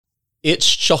It's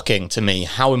shocking to me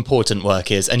how important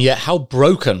work is and yet how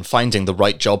broken finding the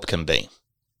right job can be.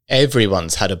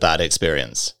 Everyone's had a bad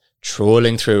experience.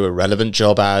 Trawling through irrelevant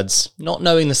job ads, not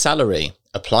knowing the salary,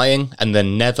 applying and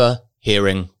then never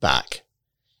hearing back.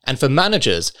 And for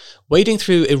managers, wading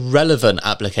through irrelevant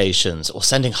applications or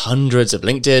sending hundreds of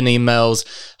LinkedIn emails,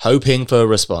 hoping for a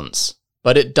response.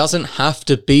 But it doesn't have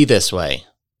to be this way.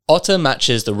 Otter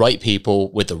matches the right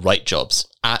people with the right jobs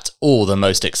at all the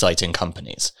most exciting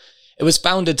companies. It was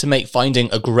founded to make finding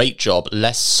a great job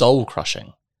less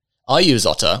soul-crushing. I use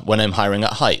Otter when I'm hiring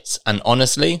at Heights, and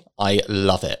honestly, I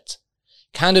love it.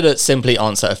 Candidates simply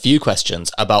answer a few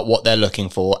questions about what they're looking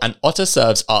for, and Otter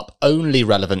serves up only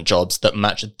relevant jobs that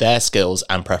match their skills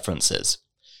and preferences.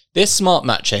 This smart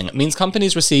matching means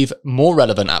companies receive more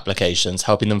relevant applications,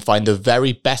 helping them find the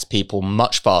very best people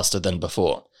much faster than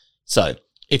before. So,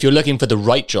 if you're looking for the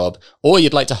right job, or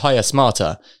you'd like to hire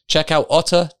smarter, check out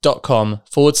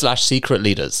otter.com/secret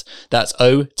leaders. That's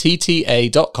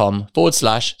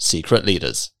OTTA.com/secret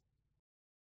leaders.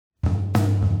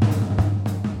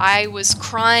 I was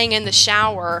crying in the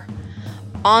shower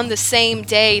on the same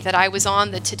day that I was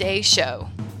on the Today Show.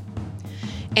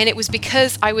 And it was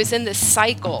because I was in this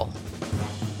cycle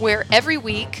where every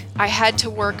week I had to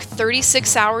work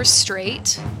 36 hours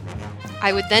straight.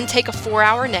 I would then take a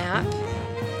 4-hour nap.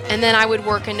 And then I would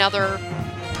work another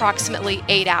approximately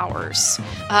 8 hours.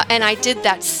 And I did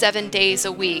that 7 days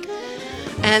a week.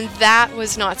 And that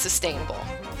was not sustainable.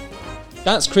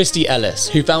 That's Christy Ellis,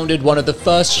 who founded one of the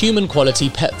first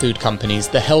human-quality pet food companies,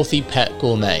 The Healthy Pet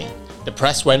Gourmet. The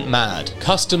press went mad,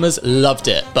 customers loved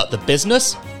it, but the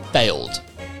business failed.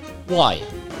 Why?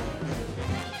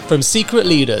 From Secret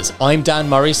Leaders, I'm Dan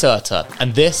Murray-Serter,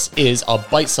 and this is our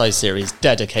bite-sized series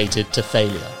dedicated to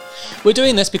failure. We're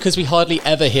doing this because we hardly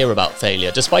ever hear about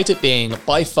failure, despite it being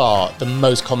by far the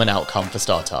most common outcome for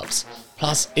startups.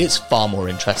 Plus, it's far more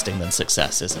interesting than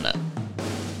success, isn't it?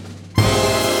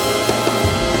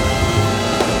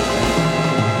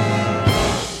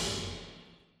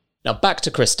 Now back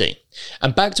to Christy,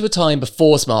 and back to a time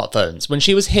before smartphones, when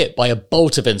she was hit by a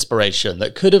bolt of inspiration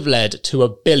that could have led to a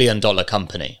billion-dollar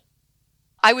company.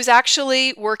 I was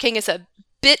actually working as a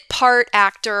bit part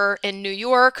actor in New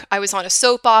York. I was on a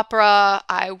soap opera.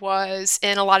 I was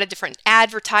in a lot of different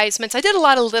advertisements. I did a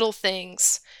lot of little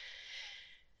things.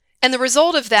 And the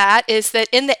result of that is that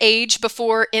in the age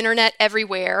before internet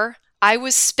everywhere, I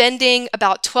was spending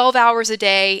about 12 hours a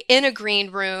day in a green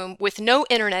room with no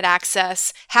internet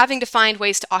access, having to find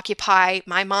ways to occupy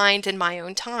my mind and my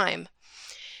own time.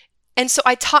 And so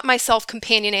I taught myself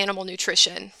companion animal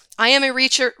nutrition. I am a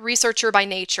researcher by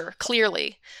nature,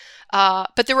 clearly.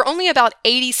 But there were only about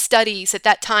 80 studies at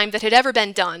that time that had ever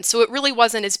been done, so it really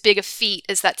wasn't as big a feat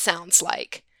as that sounds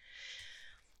like.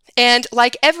 And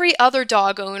like every other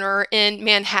dog owner in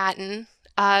Manhattan,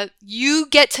 you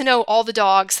get to know all the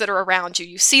dogs that are around you.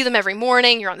 You see them every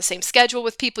morning, you're on the same schedule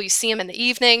with people, you see them in the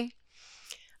evening.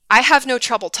 I have no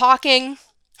trouble talking.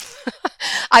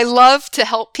 I love to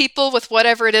help people with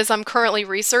whatever it is I'm currently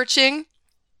researching.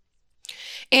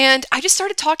 And I just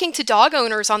started talking to dog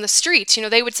owners on the streets. You know,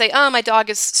 they would say, oh, my dog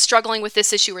is struggling with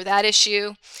this issue or that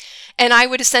issue. And I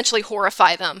would essentially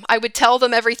horrify them. I would tell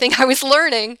them everything I was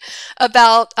learning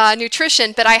about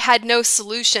nutrition, but I had no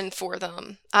solution for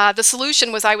them. The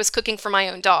solution was I was cooking for my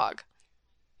own dog.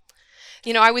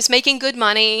 You know, I was making good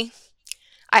money.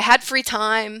 I had free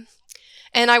time.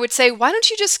 And I would say, why don't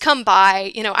you just come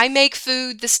by? You know, I make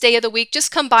food this day of the week. Just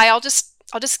come by. I'll just,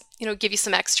 give you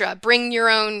some extra. Bring your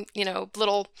own,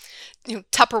 little,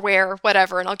 Tupperware,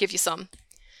 whatever, and I'll give you some.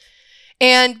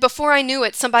 And before I knew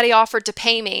it, somebody offered to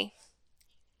pay me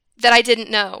that I didn't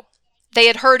know. They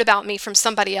had heard about me from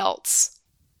somebody else.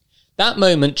 That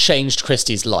moment changed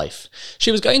Christy's life. She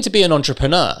was going to be an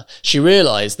entrepreneur. She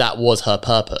realised that was her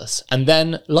purpose. And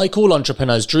then, like all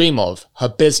entrepreneurs dream of, her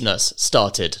business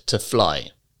started to fly.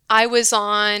 I was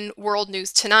on World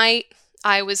News Tonight.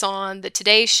 I was on the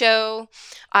Today Show.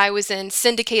 I was in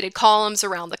syndicated columns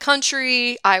around the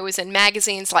country. I was in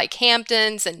magazines like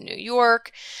Hamptons and New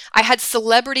York. I had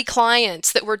celebrity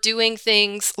clients that were doing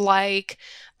things like,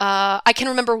 I can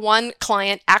remember one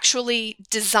client actually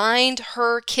designed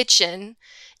her kitchen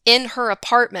in her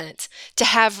apartment to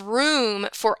have room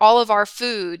for all of our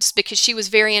foods because she was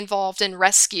very involved in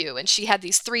rescue and she had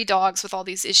these 3 dogs with all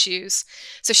these issues.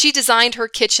 So she designed her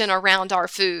kitchen around our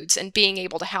foods and being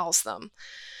able to house them.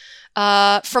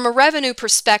 From a revenue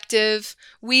perspective,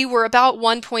 we were about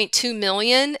 1.2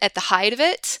 million at the height of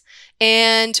it.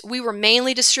 And we were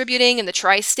mainly distributing in the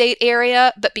tri-state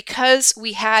area, but because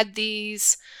we had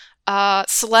these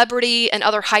celebrity and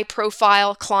other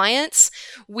high-profile clients,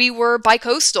 we were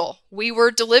bicoastal. We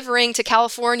were delivering to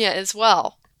California as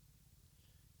well.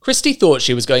 Christy thought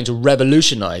she was going to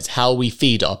revolutionize how we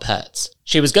feed our pets.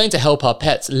 She was going to help our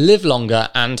pets live longer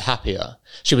and happier.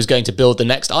 She was going to build the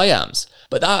next iAMS.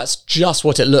 But that's just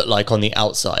what it looked like on the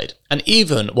outside, and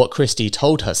even what Christy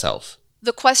told herself.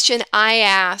 The question I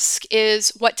ask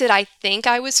is, what did I think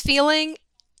I was feeling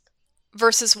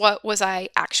versus what was I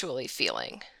actually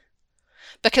feeling?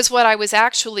 Because what I was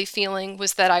actually feeling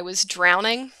was that I was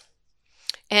drowning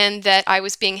and that I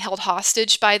was being held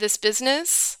hostage by this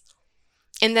business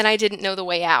and that I didn't know the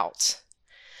way out.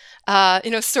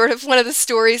 Sort of one of the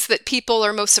stories that people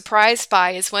are most surprised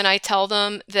by is when I tell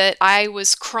them that I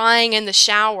was crying in the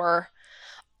shower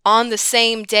on the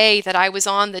same day that I was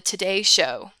on the Today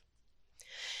Show.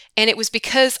 And it was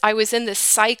because I was in this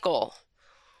cycle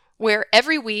where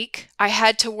every week I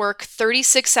had to work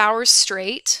 36 hours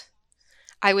straight.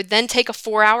 I would then take a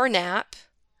 4-hour nap,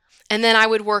 and then I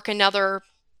would work another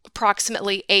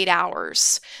approximately 8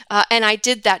 hours. And I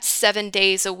did that 7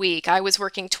 days a week. I was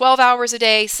working 12 hours a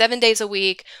day, 7 days a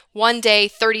week, one day,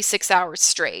 36 hours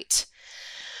straight.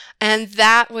 And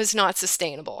that was not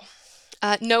sustainable.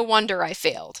 No wonder I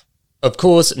failed. Of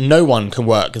course, no one can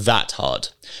work that hard.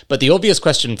 But the obvious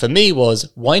question for me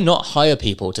was, why not hire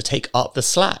people to take up the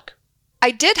slack? I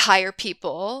did hire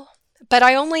people, but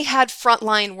I only had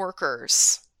frontline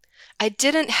workers. I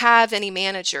didn't have any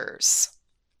managers.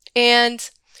 And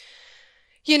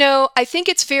I think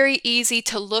it's very easy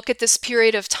to look at this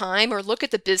period of time or look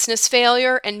at the business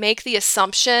failure and make the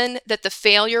assumption that the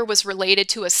failure was related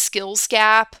to a skills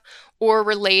gap or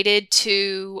related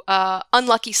to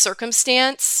unlucky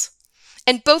circumstance.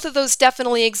 And both of those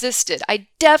definitely existed. I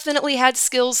definitely had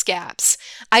skills gaps.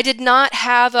 I did not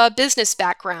have a business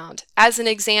background, as an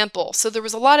example. So there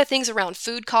was a lot of things around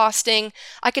food costing.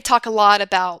 I could talk a lot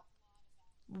about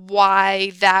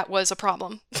why that was a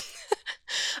problem.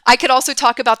 I could also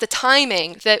talk about the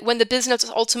timing, that when the business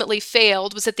ultimately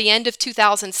failed was at the end of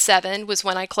 2007 was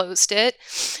when I closed it.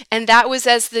 And that was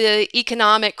as the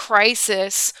economic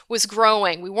crisis was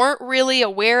growing. We weren't really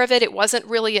aware of it. It wasn't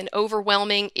really an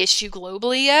overwhelming issue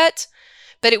globally yet,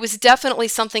 but it was definitely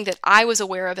something that I was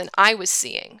aware of and I was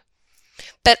seeing.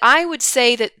 But I would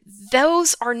say that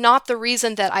those are not the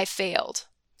reason that I failed.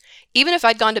 Even if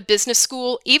I'd gone to business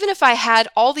school, even if I had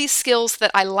all these skills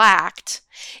that I lacked,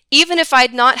 even if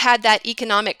I'd not had that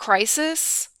economic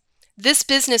crisis, this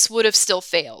business would have still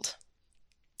failed.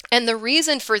 And the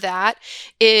reason for that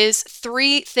is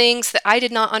 3 things that I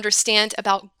did not understand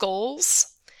about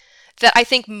goals, that I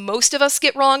think most of us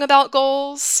get wrong about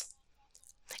goals,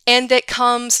 and that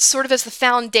comes sort of as the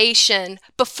foundation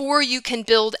before you can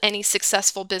build any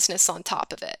successful business on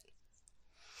top of it.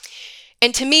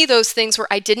 And to me, those things were,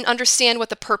 I didn't understand what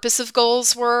the purpose of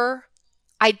goals were.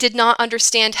 I did not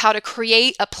understand how to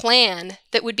create a plan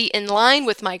that would be in line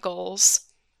with my goals.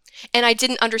 And I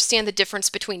didn't understand the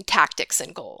difference between tactics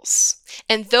and goals.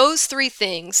 And those 3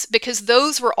 things, because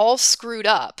those were all screwed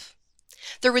up,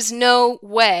 there was no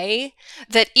way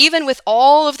that even with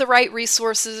all of the right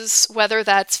resources, whether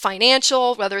that's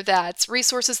financial, whether that's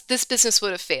resources, this business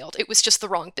would have failed. It was just the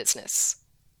wrong business.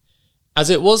 As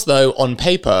it was, though, on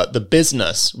paper, the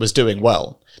business was doing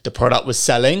well. The product was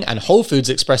selling, and Whole Foods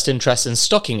expressed interest in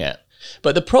stocking it.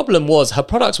 But the problem was her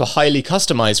products were highly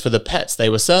customized for the pets they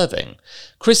were serving.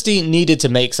 Christy needed to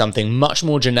make something much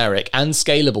more generic and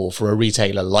scalable for a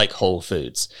retailer like Whole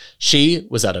Foods. She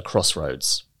was at a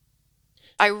crossroads.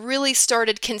 I really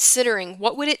started considering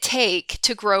what would it take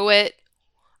to grow it.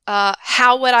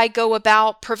 How would I go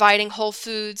about providing Whole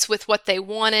Foods with what they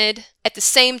wanted? At the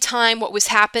same time, what was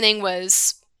happening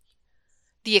was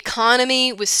the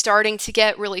economy was starting to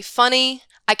get really funny.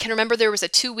 I can remember there was a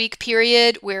 2-week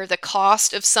period where the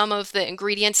cost of some of the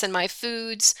ingredients in my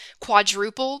foods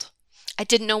quadrupled. I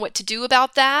didn't know what to do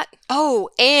about that. Oh,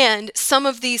 and some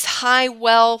of these high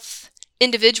wealth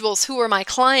individuals who were my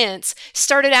clients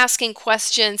started asking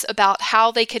questions about how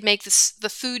they could make the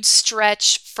food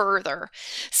stretch further.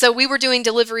 So we were doing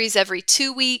deliveries every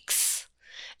 2 weeks.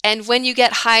 And when you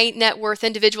get high net worth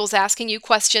individuals asking you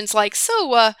questions like,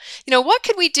 what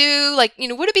could we do?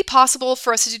 Would it be possible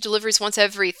for us to do deliveries once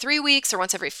every 3 weeks or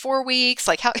once every 4 weeks?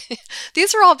 How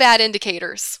these are all bad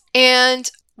indicators.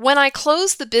 And when I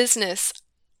closed the business,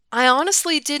 I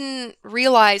honestly didn't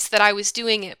realize that I was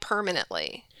doing it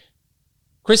permanently.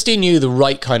 Christy knew the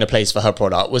right kind of place for her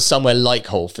product was somewhere like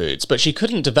Whole Foods, but she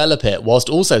couldn't develop it whilst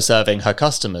also serving her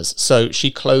customers, so she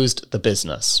closed the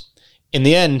business. In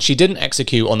the end, she didn't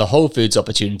execute on the Whole Foods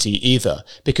opportunity either,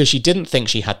 because she didn't think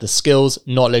she had the skills,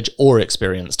 knowledge, or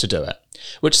experience to do it.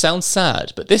 Which sounds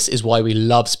sad, but this is why we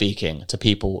love speaking to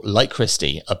people like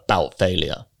Christy about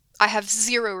failure. I have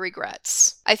zero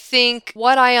regrets. I think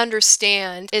what I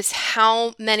understand is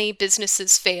how many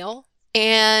businesses fail.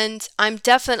 And I'm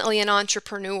definitely an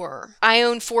entrepreneur. I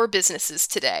own 4 businesses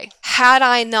today. Had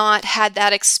I not had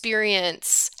that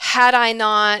experience, had I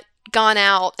not gone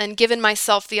out and given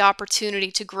myself the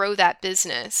opportunity to grow that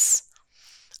business,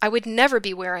 I would never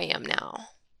be where I am now.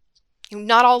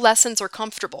 Not all lessons are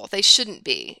comfortable. They shouldn't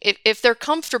be. If they're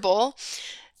comfortable,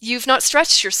 you've not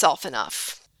stretched yourself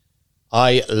enough.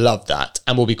 I love that,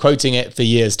 and we'll be quoting it for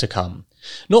years to come.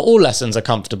 Not all lessons are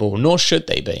comfortable, nor should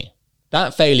they be.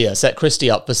 That failure set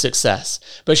Christy up for success,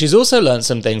 but she's also learned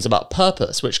some things about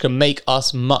purpose which can make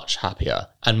us much happier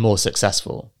and more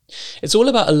successful. It's all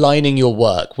about aligning your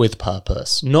work with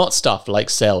purpose, not stuff like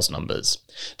sales numbers.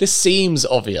 This seems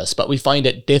obvious, but we find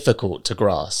it difficult to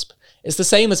grasp. It's the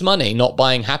same as money not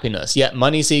buying happiness, yet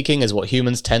money seeking is what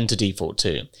humans tend to default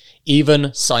to.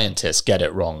 Even scientists get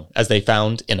it wrong, as they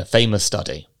found in a famous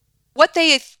study. What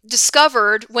they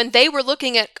discovered when they were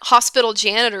looking at hospital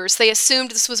janitors, they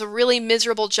assumed this was a really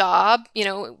miserable job,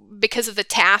 because of the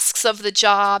tasks of the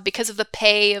job, because of the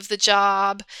pay of the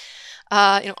job,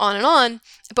 on and on.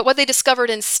 But what they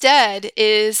discovered instead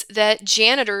is that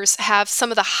janitors have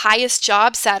some of the highest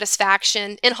job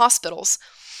satisfaction in hospitals.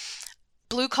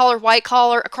 Blue collar, white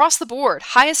collar, across the board,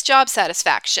 highest job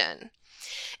satisfaction.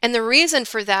 And the reason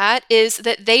for that is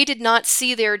that they did not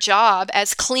see their job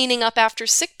as cleaning up after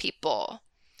sick people.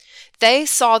 They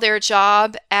saw their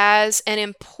job as an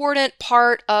important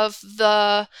part of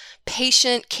the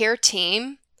patient care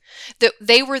team, that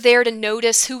they were there to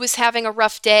notice who was having a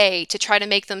rough day to try to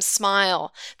make them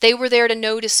smile. They were there to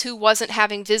notice who wasn't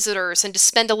having visitors and to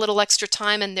spend a little extra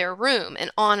time in their room,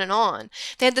 and on and on.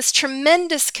 They had this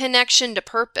tremendous connection to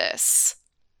purpose.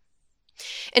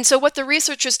 And so what the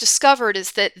researchers discovered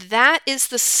is that that is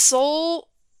the sole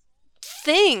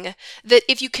thing that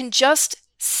if you can just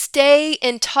stay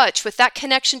in touch with that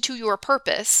connection to your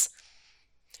purpose,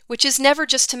 which is never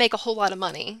just to make a whole lot of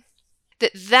money,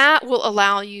 that will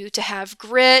allow you to have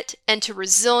grit and to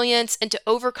resilience and to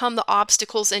overcome the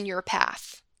obstacles in your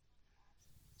path.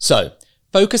 So,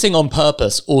 focusing on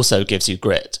purpose also gives you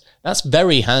grit. That's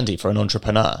very handy for an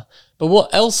entrepreneur. But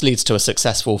what else leads to a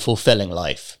successful, fulfilling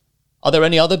life? Are there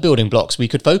any other building blocks we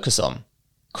could focus on?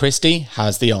 Christy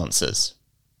has the answers.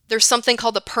 There's something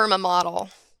called the PERMA model,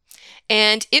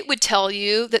 and it would tell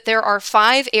you that there are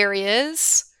 5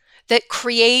 areas that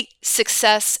create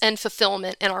success and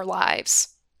fulfillment in our lives.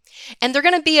 And they're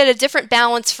going to be at a different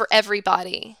balance for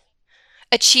everybody.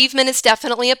 Achievement is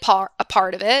definitely a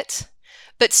part of it,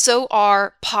 but so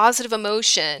are positive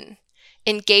emotion,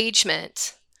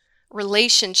 engagement,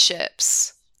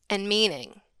 relationships, and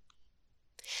meaning.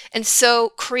 And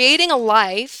so creating a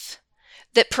life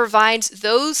that provides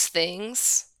those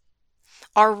things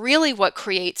are really what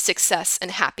creates success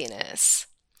and happiness.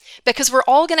 Because we're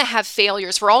all going to have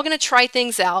failures. We're all going to try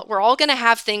things out. We're all going to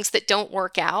have things that don't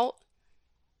work out.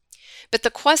 But the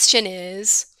question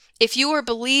is, if you are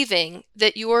believing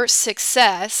that your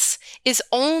success is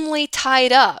only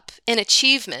tied up in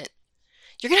achievement,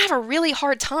 you're going to have a really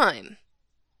hard time.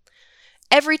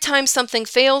 Every time something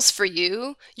fails for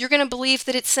you, you're going to believe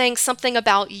that it's saying something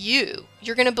about you.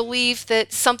 You're going to believe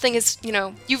that something is,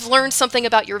 you've learned something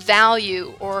about your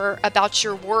value or about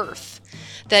your worth.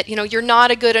 That, you're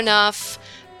not a good enough,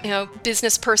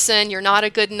 business person, you're not a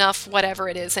good enough whatever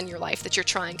it is in your life that you're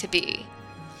trying to be.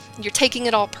 You're taking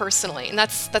it all personally, and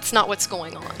that's not what's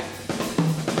going on.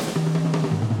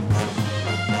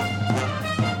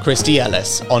 Christy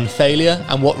Ellis on failure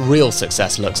and what real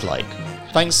success looks like.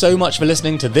 Thanks so much for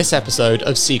listening to this episode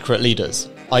of Secret Leaders.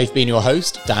 I've been your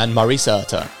host, Dan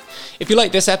Murray-Serter. If you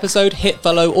like this episode, hit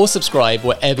follow or subscribe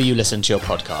wherever you listen to your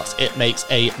podcast. It makes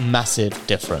a massive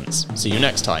difference. See you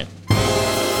next time.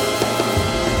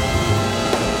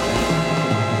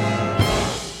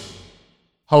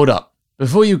 Hold up.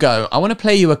 Before you go, I want to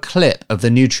play you a clip of the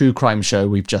new true crime show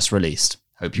we've just released.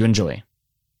 Hope you enjoy.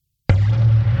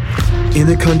 In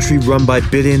a country run by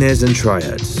billionaires and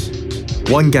triads,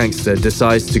 one gangster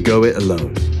decides to go it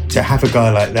alone. To have a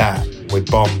guy like that with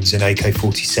bombs and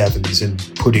AK-47s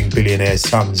and putting billionaires'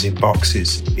 sons in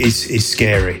boxes is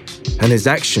scary. And his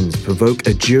actions provoke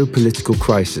a geopolitical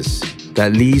crisis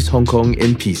that leaves Hong Kong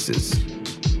in pieces.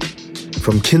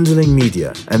 From Kindling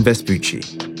Media and Vespucci,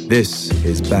 this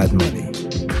is Bad Money.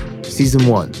 Season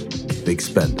 1, Big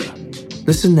Spender.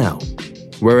 Listen now,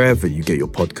 wherever you get your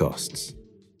podcasts.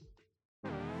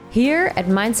 Here at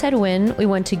Mindset Win, we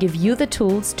want to give you the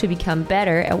tools to become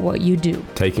better at what you do.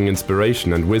 Taking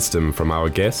inspiration and wisdom from our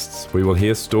guests, we will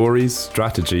hear stories,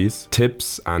 strategies,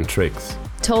 tips, and tricks.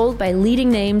 Told by leading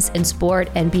names in sport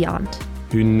and beyond.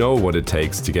 Who know what it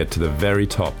takes to get to the very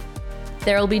top.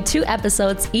 There will be 2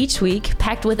 episodes each week,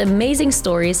 packed with amazing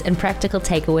stories and practical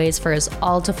takeaways for us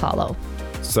all to follow.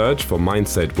 Search for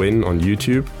Mindset Win on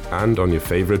YouTube and on your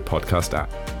favorite podcast app.